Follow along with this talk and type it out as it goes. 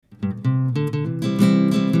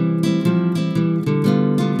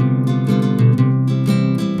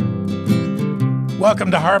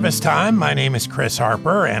Welcome to Harvest Time. My name is Chris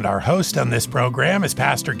Harper, and our host on this program is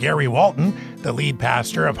Pastor Gary Walton, the lead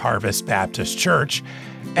pastor of Harvest Baptist Church.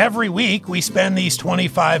 Every week, we spend these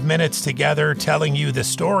 25 minutes together telling you the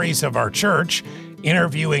stories of our church,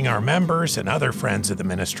 interviewing our members and other friends of the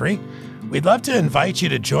ministry. We'd love to invite you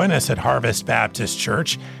to join us at Harvest Baptist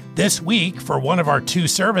Church this week for one of our two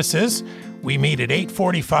services. We meet at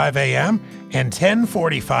 8:45 a.m. and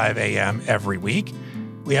 10:45 a.m. every week.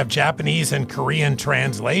 We have Japanese and Korean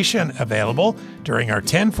translation available during our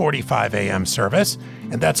 10:45 a.m. service,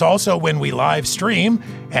 and that's also when we live stream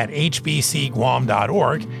at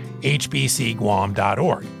hbcguam.org,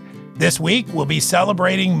 hbcguam.org. This week, we'll be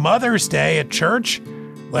celebrating Mother's Day at church.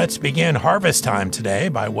 Let's begin Harvest Time today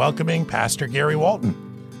by welcoming Pastor Gary Walton.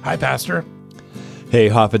 Hi, Pastor. Hey,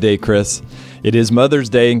 half a day, Chris. It is Mother's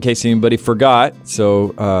Day, in case anybody forgot.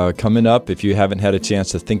 So coming up, if you haven't had a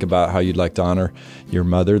chance to think about how you'd like to honor your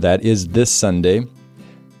mother, that is this Sunday.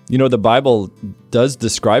 You know, the Bible does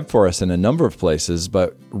describe for us in a number of places,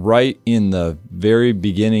 but right in the very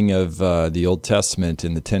beginning of the Old Testament,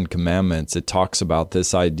 in the Ten Commandments, it talks about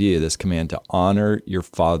this idea, this command to honor your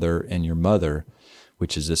father and your mother,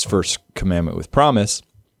 which is this first commandment with promise.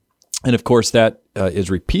 And of course, that is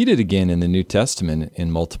repeated again in the New Testament in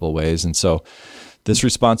multiple ways. And so this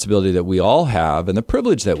responsibility that we all have, and the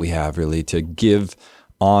privilege that we have really to give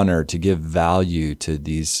honor, to give value to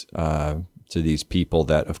these people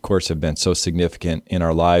that, of course, have been so significant in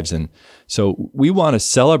our lives. And so we want to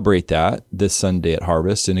celebrate that this Sunday at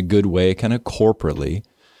Harvest in a good way, kind of corporately.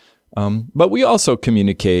 But we also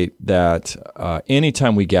communicate that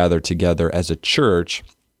anytime we gather together as a church,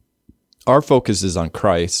 our focus is on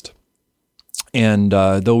Christ. And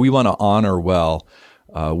though we want to honor well,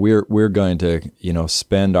 we're going to,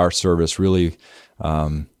 spend our service really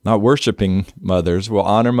not worshiping mothers. We'll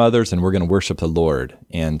honor mothers, and we're going to worship the Lord.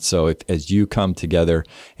 And so as you come together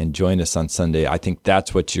and join us on Sunday, I think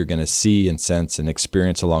that's what you're going to see and sense and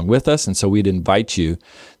experience along with us. And so we'd invite you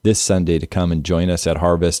this Sunday to come and join us at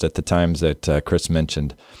Harvest at the times that Chris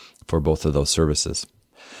mentioned for both of those services.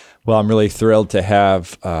 Well, I'm really thrilled to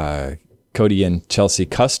have Cody and Chelesse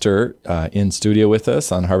Custer in studio with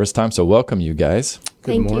us on Harvest Time. So welcome, you guys.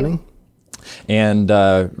 Good morning. You. And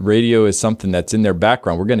radio is something that's in their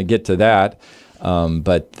background. We're going to get to that.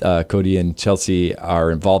 But Cody and Chelesse are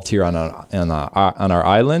involved here on our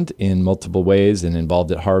island in multiple ways and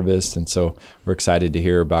involved at Harvest. And so we're excited to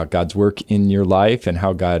hear about God's work in your life and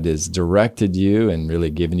how God has directed you and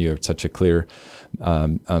really given you such a clear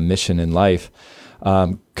mission in life.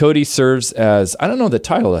 Cody serves as, I don't know the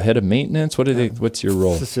title, head of maintenance. What's your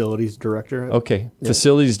role? Facilities director. Okay. Yeah.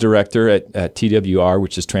 Facilities director at TWR,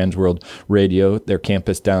 which is Trans World Radio, their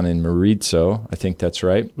campus down in Mauricio. I think that's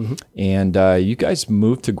right. Mm-hmm. And you guys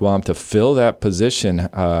moved to Guam to fill that position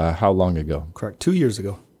how long ago? Correct. 2 years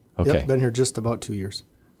ago. Okay. Yep, been here just about 2 years.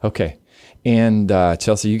 Okay. And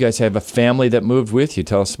Chelesse, you guys have a family that moved with you.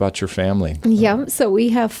 Tell us about your family. Yeah, so we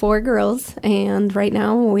have 4 girls, and right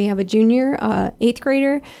now we have a junior, 8th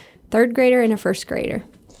grader, 3rd grader, and a 1st grader.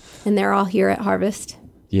 And they're all here at Harvest.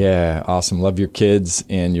 Yeah, awesome. Love your kids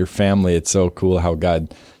and your family. It's so cool how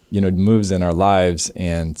God, moves in our lives.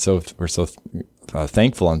 And so we're so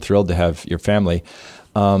thankful and thrilled to have your family.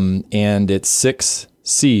 And it's 6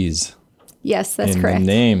 C's. Yes, that's in correct. The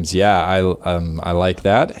names, yeah, I like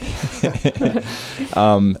that.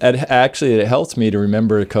 It helps me to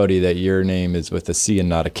remember, Cody, that your name is with a C and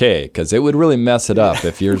not a K, because it would really mess it up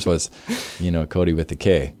if yours was, Cody with a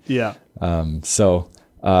K. Yeah.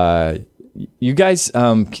 You guys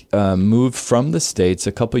moved from the States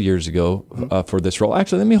a couple years ago for this role.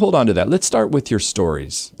 Actually, let me hold on to that. Let's start with your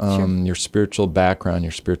stories, Sure. Your spiritual background,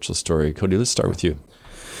 your spiritual story. Cody, let's start with you.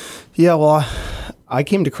 Yeah, well, I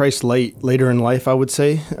came to Christ later in life, I would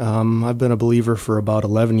say. I've been a believer for about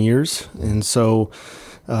 11 years. And so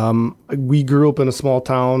we grew up in a small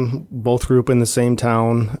town, both grew up in the same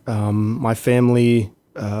town. My family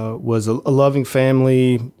was a loving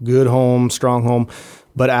family, good home, strong home,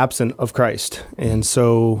 but absent of Christ. And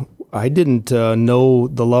so I didn't know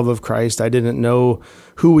the love of Christ. I didn't know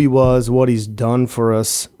who he was, what he's done for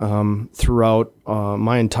us throughout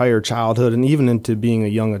my entire childhood and even into being a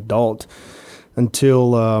young adult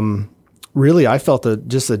until really I felt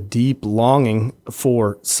just a deep longing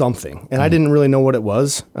for something. And I didn't really know what it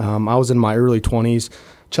was. I was in my early 20s.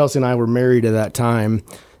 Chelesse and I were married at that time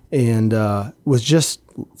and was just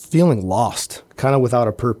feeling lost, kind of without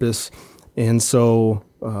a purpose. And so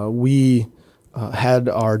we had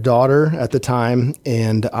our daughter at the time,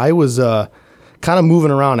 and I was kind of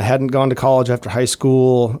moving around. I hadn't gone to college after high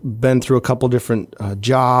school, been through a couple different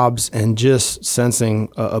jobs, and just sensing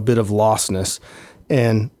a bit of lostness.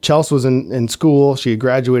 And Chelesse was in school. She had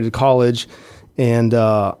graduated college, and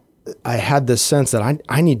I had this sense that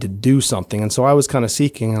I need to do something. And so I was kind of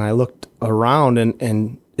seeking, and I looked around,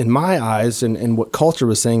 and in my eyes, and what culture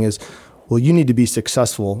was saying is, well, you need to be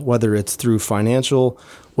successful, whether it's through financial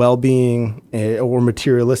well-being or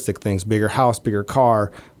materialistic things, bigger house, bigger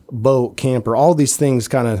car, boat, camper, all these things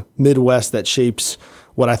kind of Midwest that shapes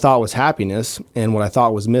what I thought was happiness and what I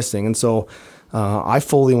thought was missing. And so I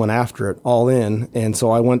fully went after it, all in. And so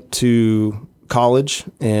I went to college,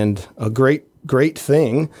 and a great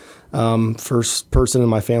thing, first person in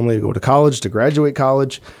my family to go to college, to graduate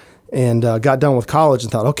college, and got done with college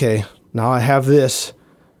and thought, okay, now I have this.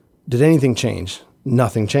 Did anything change?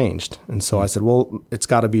 Nothing changed. And so I said, well, it's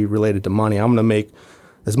got to be related to money. I'm going to make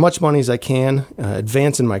as much money as I can,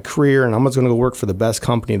 advance in my career, and I'm just going to go work for the best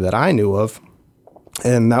company that I knew of.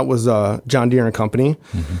 And that was John Deere and Company.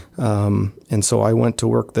 And so I went to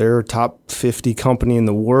work there, top 50 company in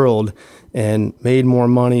the world, and made more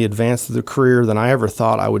money, advanced the career than I ever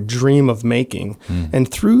thought I would dream of making. And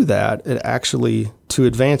through that, it actually, to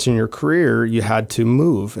advance in your career, you had to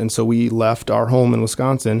move. And so we left our home in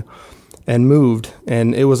Wisconsin and moved.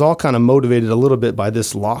 And it was all kind of motivated a little bit by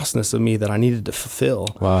this lostness of me that I needed to fulfill.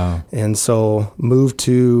 Wow. And so moved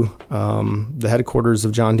to the headquarters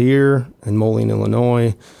of John Deere in Moline,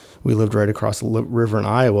 Illinois. We lived right across the river in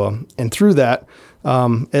Iowa. And through that,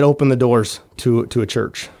 it opened the doors to a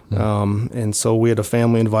church. And so we had a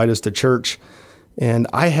family invite us to church. And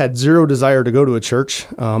I had zero desire to go to a church.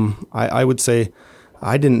 I would say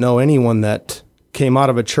I didn't know anyone that came out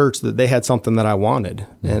of a church that they had something that I wanted.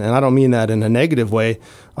 And I don't mean that in a negative way.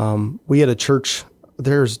 We had a church,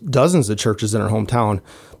 there's dozens of churches in our hometown,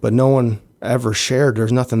 but no one ever shared.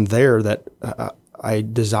 There's nothing there that I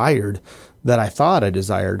desired, that I thought I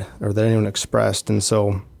desired, or that anyone expressed. And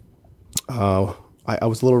so I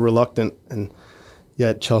was a little reluctant, and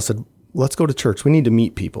yet Chelesse said, let's go to church. We need to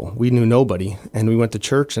meet people. We knew nobody. And we went to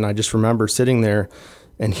church, and I just remember sitting there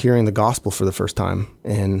and hearing the gospel for the first time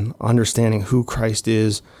and understanding who Christ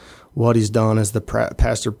is, what he's done as the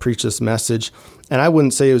pastor preached this message. And I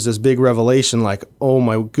wouldn't say it was this big revelation like, oh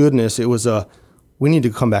my goodness, it was we need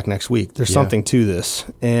to come back next week. There's something to this.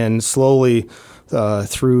 And slowly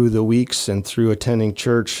through the weeks and through attending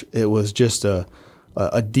church, it was just a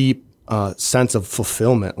deep sense of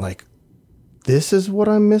fulfillment. Like, this is what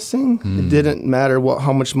I'm missing. It didn't matter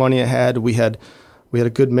how much money I had. We had a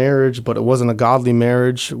good marriage, but it wasn't a godly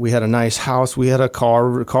marriage. We had a nice house. We had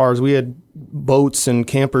cars. We had boats and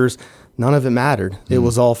campers. None of it mattered. It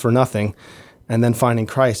was all for nothing. And then finding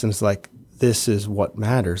Christ, and it's like, this is what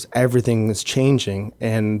matters. Everything is changing,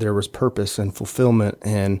 and there was purpose and fulfillment,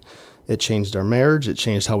 and it changed our marriage. It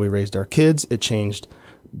changed how we raised our kids. It changed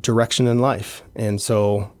direction in life. And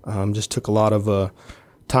so just took a lot of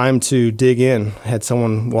time to dig in. Had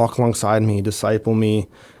someone walk alongside me, disciple me,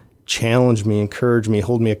 challenge me, encourage me,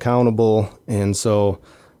 hold me accountable. And so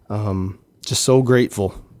just so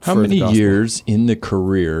grateful. How many years in the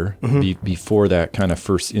career before that kind of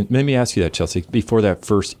first, let me ask you that, Chelesse, before that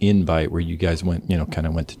first invite where you guys went, kind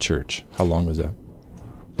of went to church, how long was that?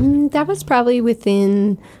 That was probably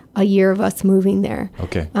within a year of us moving there.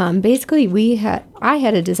 Okay. Basically, I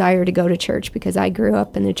had a desire to go to church because I grew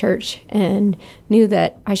up in the church and knew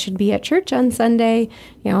that I should be at church on Sunday.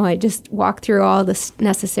 I just walked through all the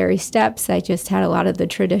necessary steps. I just had a lot of the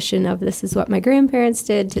tradition of this is what my grandparents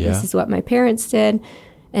did to this is what my parents did.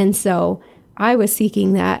 And so I was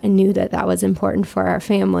seeking that and knew that that was important for our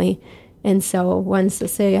family. And so one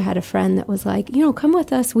Cecilia had a friend that was like, come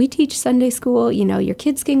with us. We teach Sunday school. Your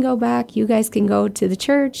kids can go back. You guys can go to the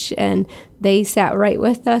church. And they sat right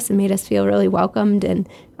with us and made us feel really welcomed. And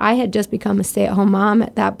I had just become a stay-at-home mom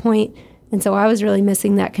at that point. And so I was really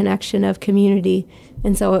missing that connection of community.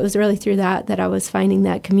 And so it was really through that I was finding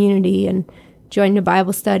that community and joined a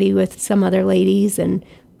Bible study with some other ladies and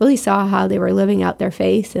really saw how they were living out their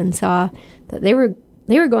faith and saw that they were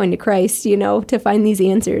going to Christ, to find these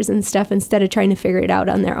answers and stuff instead of trying to figure it out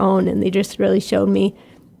on their own. And they just really showed me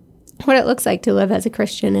what it looks like to live as a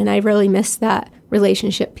Christian. And I really missed that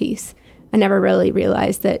relationship piece. I never really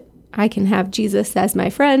realized that I can have Jesus as my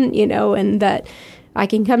friend, and that I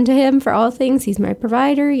can come to him for all things. He's my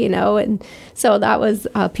provider, And so that was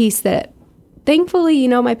a piece that thankfully,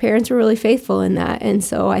 my parents were really faithful in that. And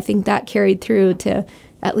so I think that carried through to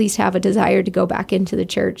at least have a desire to go back into the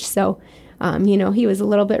church. So he was a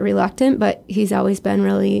little bit reluctant, but he's always been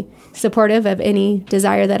really supportive of any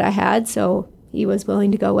desire that I had. So he was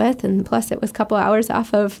willing to go with. And plus, it was a couple hours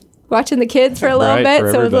off of watching the kids for a little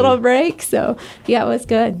bit. So it was a little break. So, yeah, it was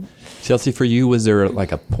good. Chelesse, for you, was there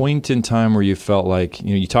like a point in time where you felt like,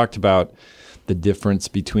 you talked about the difference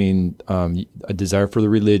between a desire for the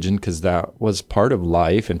religion, because that was part of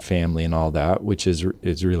life and family and all that, which is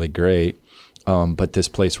really great. But this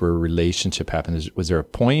place where a relationship happened, was there a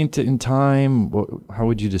point in time? How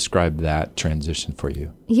would you describe that transition for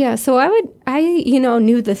you? Yeah, so I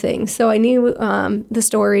knew the things. So I knew the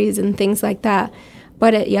stories and things like that.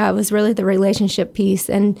 But it was really the relationship piece.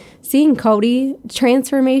 And seeing Cody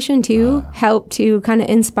transformation too helped to kind of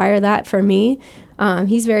inspire that for me.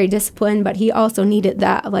 He's very disciplined, but he also needed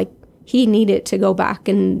that. Like, he needed to go back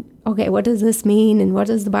and, okay, what does this mean? And what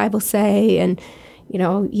does the Bible say? And,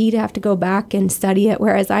 he'd have to go back and study it,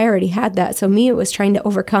 whereas I already had that. So me, it was trying to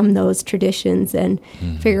overcome those traditions and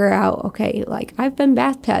figure out, okay, like, I've been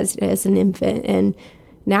baptized as an infant, and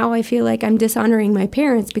now I feel like I'm dishonoring my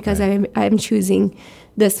parents because I'm choosing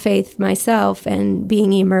this faith myself and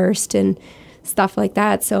being immersed and stuff like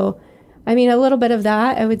that. So, I mean, a little bit of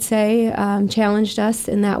that, I would say, challenged us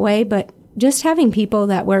in that way. But just having people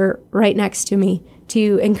that were right next to me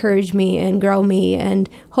to encourage me and grow me and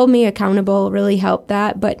hold me accountable really helped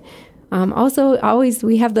that. But also, always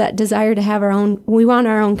we have that desire to have we want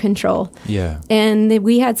our own control. Yeah. And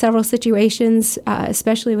we had several situations,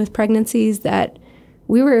 especially with pregnancies, that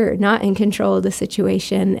we were not in control of the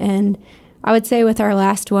situation. And I would say with our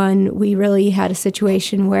last one, we really had a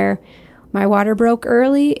situation where my water broke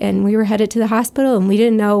early and we were headed to the hospital and we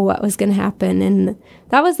didn't know what was going to happen. And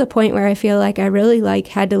that was the point where I feel like I really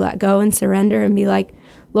had to let go and surrender and be like,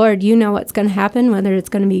 Lord, you know what's going to happen, whether it's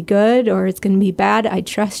going to be good or it's going to be bad. I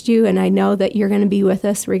trust you, and I know that you're going to be with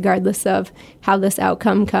us regardless of how this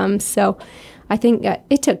outcome comes. So I think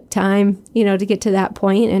it took time, to get to that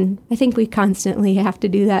point, and I think we constantly have to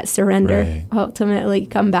do that, surrender, ultimately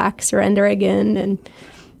come back, surrender again, and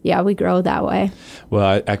we grow that way.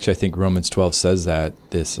 Well, I think Romans 12 says that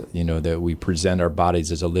that we present our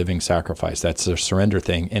bodies as a living sacrifice. That's a surrender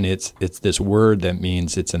thing, and it's this word that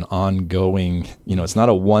means it's an ongoing. It's not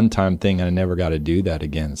a one-time thing. And I never got to do that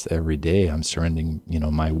again. It's every day I'm surrendering,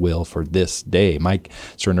 my will for this day,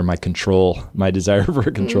 surrender my control, my desire for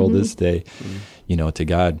control this day, to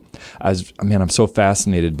God. I'm so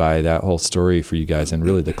fascinated by that whole story for you guys, and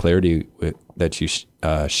really the clarity that you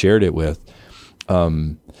shared it with.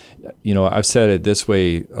 I've said it this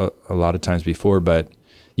way a lot of times before, but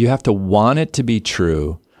you have to want it to be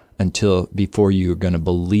true before you're going to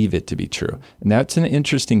believe it to be true. And that's an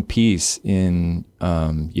interesting piece in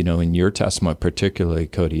your testimony, particularly,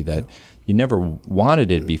 Cody, that you never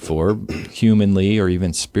wanted it before, humanly or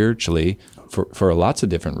even spiritually, for lots of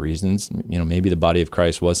different reasons. Maybe the body of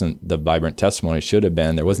Christ wasn't the vibrant testimony it should have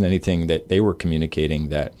been. There wasn't anything that they were communicating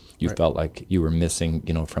that you felt like you were missing,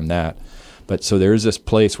 from that. But so there's this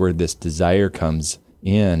place where this desire comes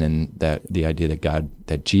in, and that the idea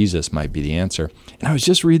that Jesus might be the answer. And I was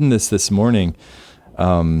just reading this morning.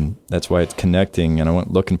 That's why it's connecting, and I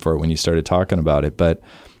went looking for it when you started talking about it. But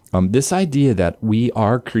this idea that we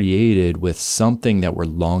are created with something that we're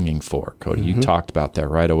longing for, Cody, you talked about that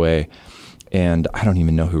right away. And I don't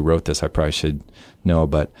even know who wrote this. I probably should know.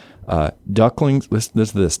 But ducklings, listen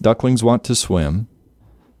to this. Ducklings want to swim,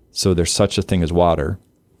 so there's such a thing as water.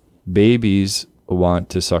 Babies want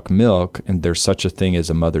to suck milk, and there's such a thing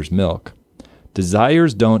as a mother's milk.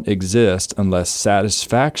 Desires don't exist unless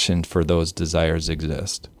satisfaction for those desires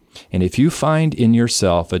exist. And if you find in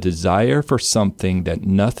yourself a desire for something that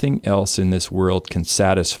nothing else in this world can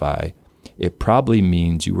satisfy, it probably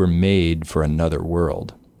means you were made for another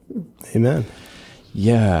world. Amen.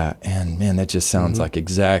 Yeah, and man, that just sounds like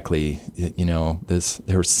exactly,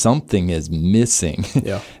 there's something is missing.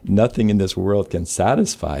 Yeah. Nothing in this world can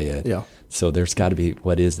satisfy it. Yeah. So there's got to be,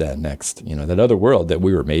 what is that next? That other world that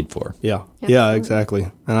we were made for. Yeah. Yeah, exactly.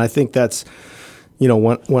 And I think that's,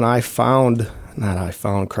 when I found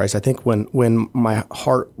Christ, I think when my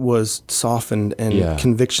heart was softened and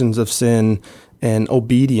convictions of sin and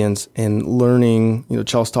obedience and learning,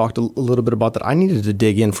 Chelesse talked a little bit about that. I needed to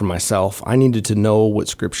dig in for myself. I needed to know what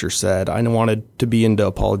Scripture said. I wanted to be into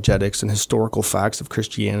apologetics and historical facts of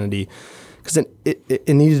Christianity, because it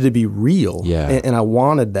needed to be real. Yeah. And I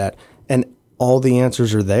wanted that. And all the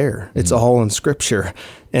answers are there. It's all in Scripture.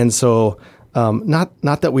 And so not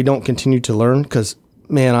that we don't continue to learn, because,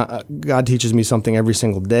 man, God teaches me something every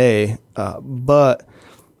single day, but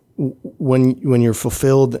when you're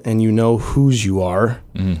fulfilled and you know whose you are,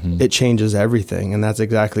 it changes everything. And that's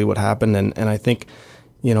exactly what happened. And I think,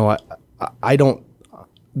 I don't,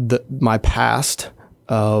 my past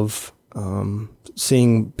of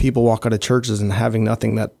seeing people walk out of churches and having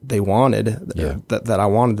nothing that they wanted, that I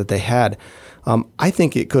wanted, that they had, I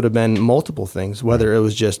think it could have been multiple things, whether it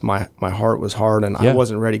was just my heart was hard and I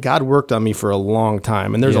wasn't ready. God worked on me for a long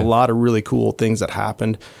time. And there's a lot of really cool things that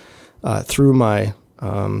happened. through my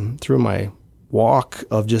walk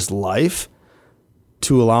of just life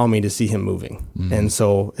to allow me to see him moving. And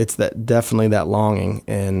so it's definitely that longing,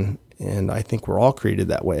 and I think we're all created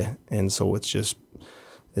that way. And so it's just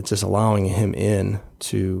allowing him in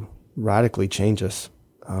to radically change us,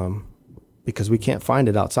 because we can't find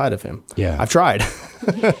it outside of him. Yeah. I've tried.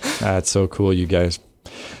 That's so cool, you guys.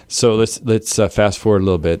 So let's fast forward a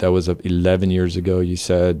little bit. That was 11 years ago, you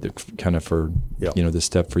said, kind of for, this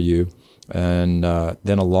step for you. And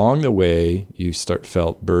then along the way, you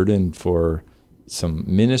felt burdened for some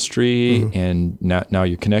ministry, and now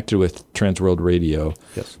you're connected with Transworld Radio.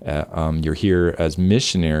 Yes. You're here as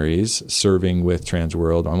missionaries serving with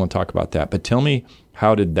Transworld. I want to talk about that. But tell me,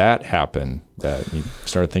 how did that happen, that you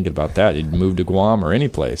started thinking about that? You'd move to Guam or any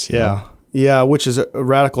place? You know? Yeah, which is a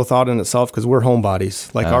radical thought in itself, because we're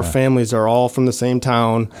homebodies. Like our families are all from the same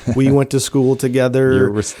town. We went to school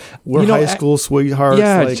together. We're high school sweethearts.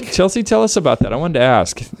 Yeah, Chelesse, tell us about that. I wanted to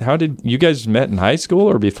ask, how did you guys met in high school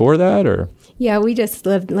or before that, or? Yeah, we just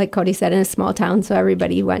lived, like Cody said, in a small town, so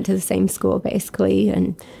everybody went to the same school basically.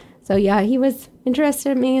 And so, yeah, he was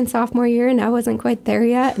interested in me in sophomore year, and I wasn't quite there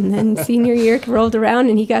yet. And then senior year rolled around,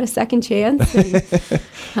 and he got a second chance.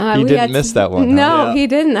 And, he didn't miss that one. No, he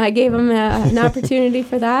didn't. I gave him an opportunity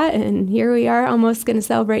for that, and here we are, almost going to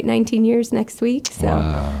celebrate 19 years next week. So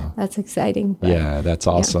that's exciting. But, yeah, that's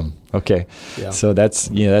awesome. Yeah. Okay, so that's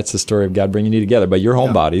the story of God bringing you together. But you're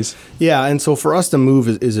homebodies. Yeah, and so for us to move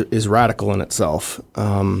is radical in itself.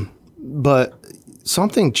 But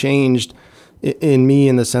something changed in me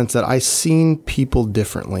in the sense that I seen people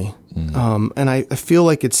differently. And I feel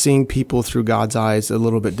like it's seeing people through God's eyes a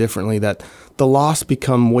little bit differently, that the lost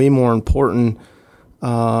become way more important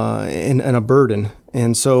and a burden.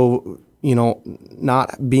 And so,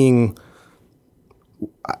 not being,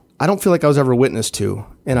 I don't feel like I was ever witnessed to.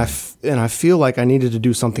 And I feel like I needed to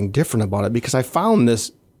do something different about it, because I found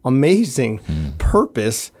this amazing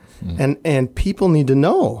purpose and people need to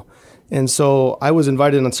know. And so I was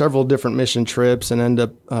invited on several different mission trips, and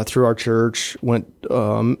ended up through our church, went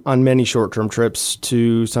on many short-term trips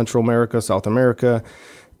to Central America, South America,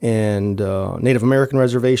 and Native American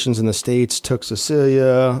reservations in the States, took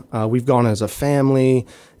Cecilia. We've gone as a family,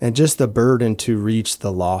 and just the burden to reach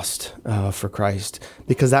the lost for Christ,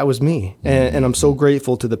 because that was me. And I'm so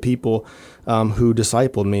grateful to the people who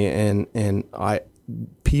discipled me, and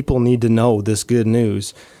people need to know this good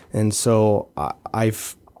news. And so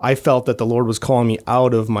I felt that the Lord was calling me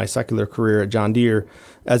out of my secular career at John Deere,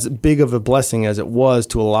 as big of a blessing as it was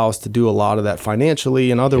to allow us to do a lot of that financially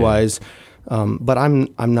and otherwise. But I'm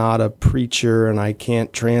not a preacher, and I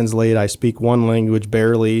can't translate. I speak one language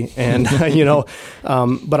barely, and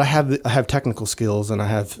but I have technical skills, and I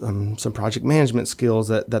have some project management skills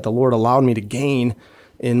that the Lord allowed me to gain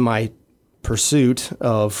in my pursuit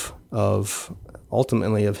of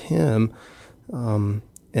ultimately of Him.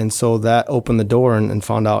 And so that opened the door, and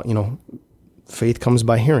found out, faith comes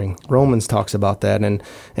by hearing. Romans talks about that. And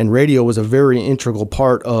radio was a very integral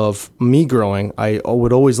part of me growing. I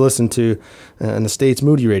would always listen to, in the States,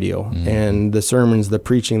 Moody Radio. And the sermons, the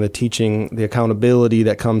preaching, the teaching, the accountability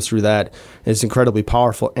that comes through that is incredibly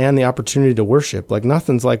powerful. And the opportunity to worship. Like,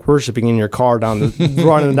 nothing's like worshiping in your car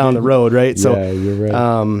running down the road, right? So, yeah, you're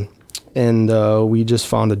right. And we just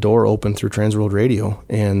found a door open through Transworld Radio,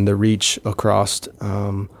 and the reach across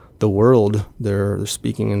the world. They're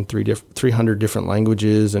speaking in 300 different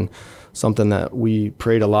languages, and something that we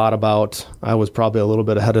prayed a lot about. I was probably a little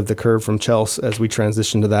bit ahead of the curve from Chelesse as we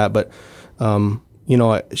transitioned to that, but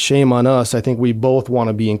shame on us. I think we both want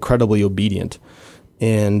to be incredibly obedient,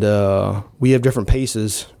 and we have different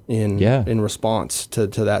paces in response to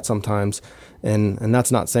that sometimes. And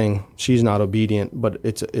that's not saying she's not obedient, but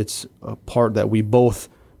it's a part that we both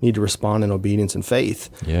need to respond in obedience and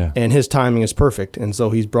faith. Yeah. And His timing is perfect. And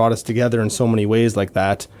so He's brought us together in so many ways like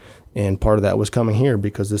that. And part of that was coming here,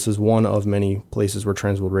 because this is one of many places where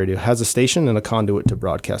Transworld Radio has a station and a conduit to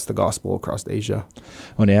broadcast the gospel across Asia.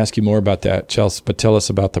 I want to ask you more about that, Chelesse, but tell us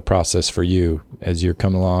about the process for you as you're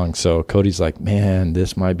coming along. So Cody's like, man,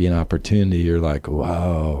 this might be an opportunity. You're like,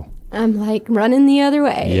 wow. I'm like running the other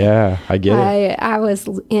way. Yeah, I get it. I was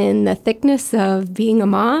in the thickness of being a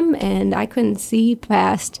mom, and I couldn't see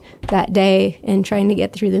past that day and trying to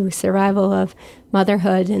get through the survival of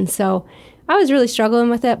motherhood. And so I was really struggling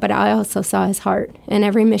with it, but I also saw His heart. And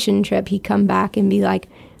every mission trip, He'd come back and be like,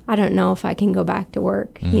 I don't know if I can go back to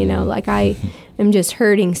work. Like I am just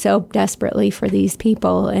hurting so desperately for these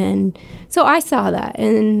people. And so I saw that.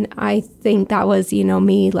 And I think that was,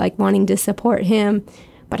 me like wanting to support Him.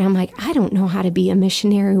 But I'm like, I don't know how to be a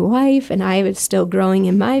missionary wife, and I was still growing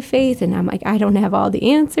in my faith, and I'm like, I don't have all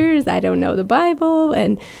the answers. I don't know the Bible,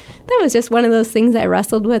 and that was just one of those things I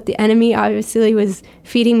wrestled with. The enemy obviously was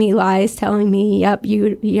feeding me lies, telling me, yep,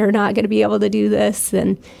 you're not going to be able to do this.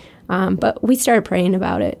 And but we started praying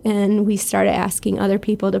about it, and we started asking other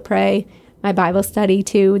people to pray. My Bible study,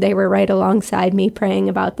 too, they were right alongside me praying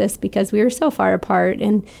about this because we were so far apart.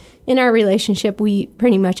 And in our relationship, we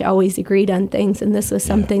pretty much always agreed on things, and this was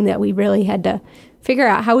something that we really had to figure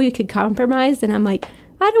out how we could compromise. And I'm like,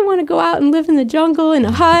 I don't want to go out and live in the jungle in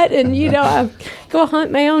a hut and, go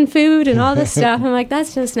hunt my own food and all this stuff. I'm like,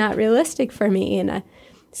 that's just not realistic for me. And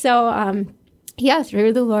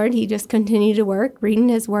through the Lord, he just continued to work, reading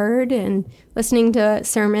his word and listening to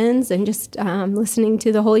sermons and just listening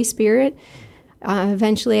to the Holy Spirit.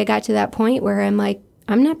 Eventually, I got to that point where I'm like,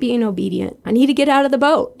 I'm not being obedient. I need to get out of the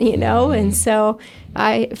boat, And so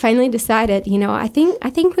I finally decided, I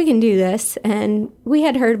think we can do this. And we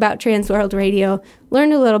had heard about Trans World Radio,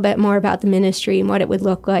 learned a little bit more about the ministry and what it would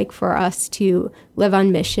look like for us to live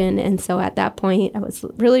on mission. And so at that point, I was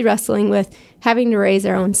really wrestling with having to raise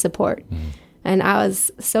our own support. And I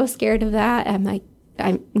was so scared of that. I'm like,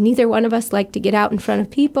 neither one of us liked to get out in front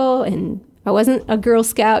of people, and I wasn't a Girl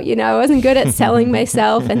Scout, I wasn't good at selling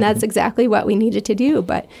myself, and that's exactly what we needed to do.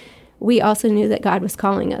 But we also knew that God was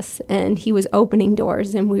calling us, and he was opening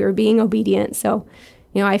doors, and we were being obedient. So,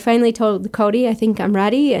 I finally told Cody, I think I'm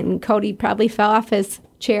ready, and Cody probably fell off his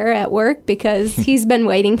chair at work because he's been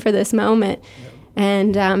waiting for this moment.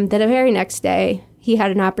 And then the very next day, he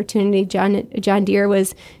had an opportunity. John Deere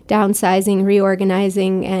was downsizing,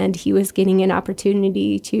 reorganizing, and he was getting an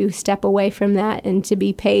opportunity to step away from that and to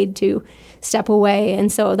be paid to step away.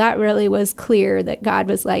 And so that really was clear that God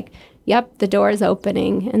was like, yep, the door is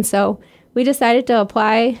opening. And so we decided to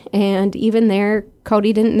apply, and even there,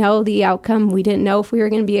 Cody didn't know the outcome. We didn't know if we were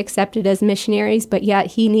going to be accepted as missionaries, but yet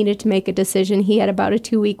he needed to make a decision. He had about a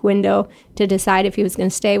 2-week window to decide if he was going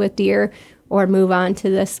to stay with Deere or move on to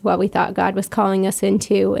this, what we thought God was calling us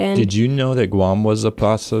into. And did you know that Guam was a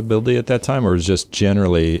possibility at that time, or was just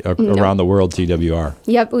generally around the world TWR?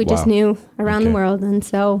 Yep, we just knew around the world. And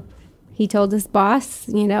so he told his boss,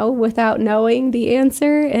 without knowing the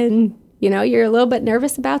answer, and, you're a little bit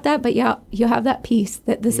nervous about that, but you'll have that peace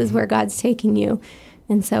that this is where God's taking you.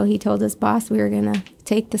 And so he told his boss we were going to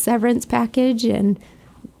take the severance package, and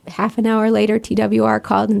half an hour later, TWR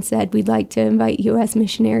called and said, we'd like to invite you as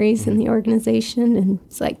missionaries in the organization. And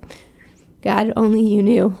it's like, God, only you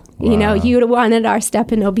knew. Wow. You wanted our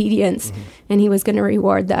step in obedience, and he was going to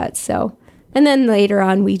reward that. So, and then later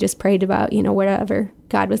on, we just prayed about, wherever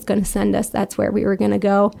God was going to send us, that's where we were going to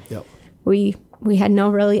go. Yep. We had no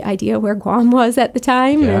really idea where Guam was at the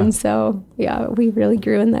time. Yeah. And so, we really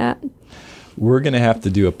grew in that. We're going to have to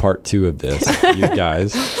do a part 2 of this, you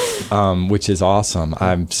guys, which is awesome.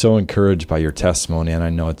 I'm so encouraged by your testimony, and I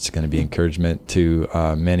know it's going to be encouragement to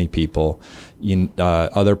many people.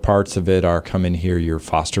 Other parts of it are coming here, your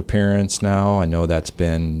foster parents now. I know that's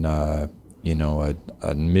been, a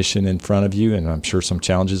mission in front of you, and I'm sure some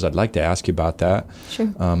challenges. I'd like to ask you about that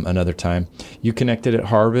another time. You connected at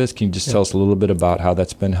Harvest. Can you just tell us a little bit about how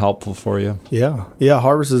that's been helpful for you? Yeah,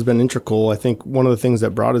 Harvest has been integral. I think one of the things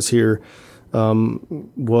that brought us here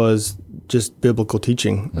was just biblical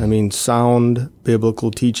teaching. I mean, sound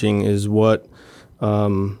biblical teaching is what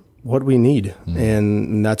we need,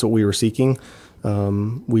 and that's what we were seeking.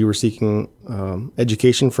 We were seeking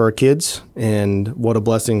education for our kids, and what a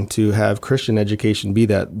blessing to have Christian education be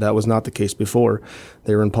that. That was not the case before.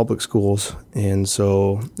 They were in public schools, and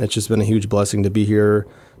so it's just been a huge blessing to be here,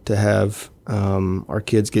 to have our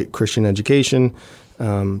kids get Christian education,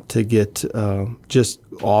 to get just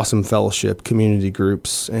awesome fellowship, community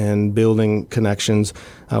groups, and building connections.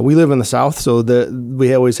 We live in the South, so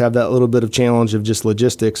we always have that little bit of challenge of just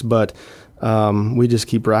logistics, but we just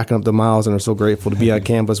keep racking up the miles and are so grateful to be on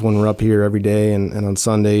campus when we're up here every day and on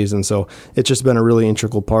Sundays. And so it's just been a really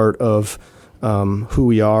integral part of who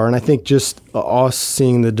we are. And I think just us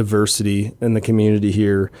seeing the diversity in the community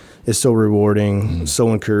here is so rewarding,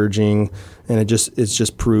 so encouraging. And it's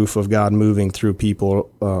just proof of God moving through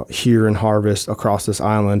people here in Harvest, across this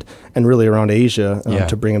island, and really around Asia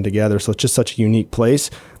to bring them together. So it's just such a unique place.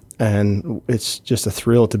 And it's just a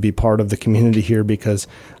thrill to be part of the community here, because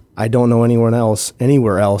I don't know anywhere else,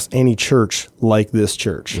 any church like this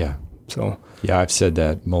church. Yeah. So. Yeah, I've said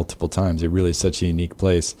that multiple times. It really is such a unique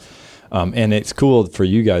place. And it's cool for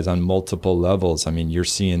you guys on multiple levels. I mean, you're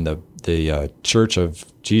seeing the Church of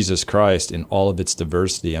Jesus Christ in all of its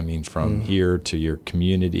diversity. I mean, from here to your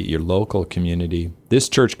community, your local community, this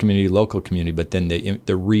church community, local community, but then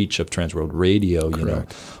the reach of Trans World Radio,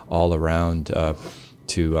 all around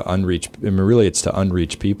unreached. I mean, really, it's to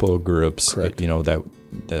unreached people groups. Correct.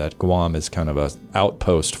 That Guam is kind of a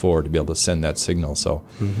outpost for to be able to send that signal. So,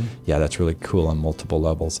 yeah, that's really cool on multiple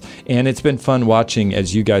levels. And it's been fun watching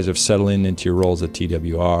as you guys have settled into your roles at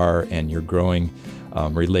TWR and you're growing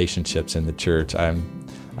relationships in the church.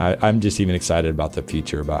 I'm just even excited about the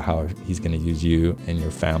future, about how he's going to use you and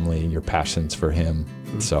your family and your passions for him.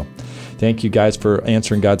 So thank you guys for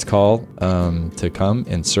answering God's call to come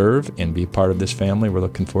and serve and be part of this family. We're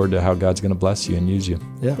looking forward to how God's going to bless you and use you.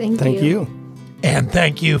 Yeah, Thank you. And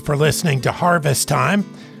thank you for listening to Harvest Time.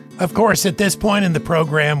 Of course, at this point in the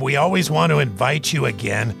program, we always want to invite you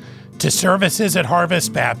again to services at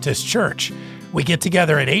Harvest Baptist Church. We get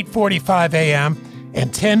together at 8:45 a.m.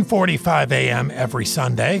 and 10:45 a.m. every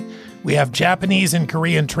Sunday. We have Japanese and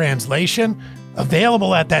Korean translation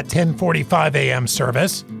available at that 10:45 a.m.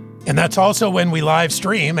 service. And that's also when we live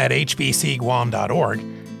stream at hbcguam.org,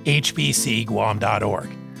 hbcguam.org.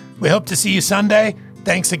 We hope to see you Sunday.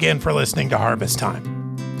 Thanks again for listening to Harvest Time.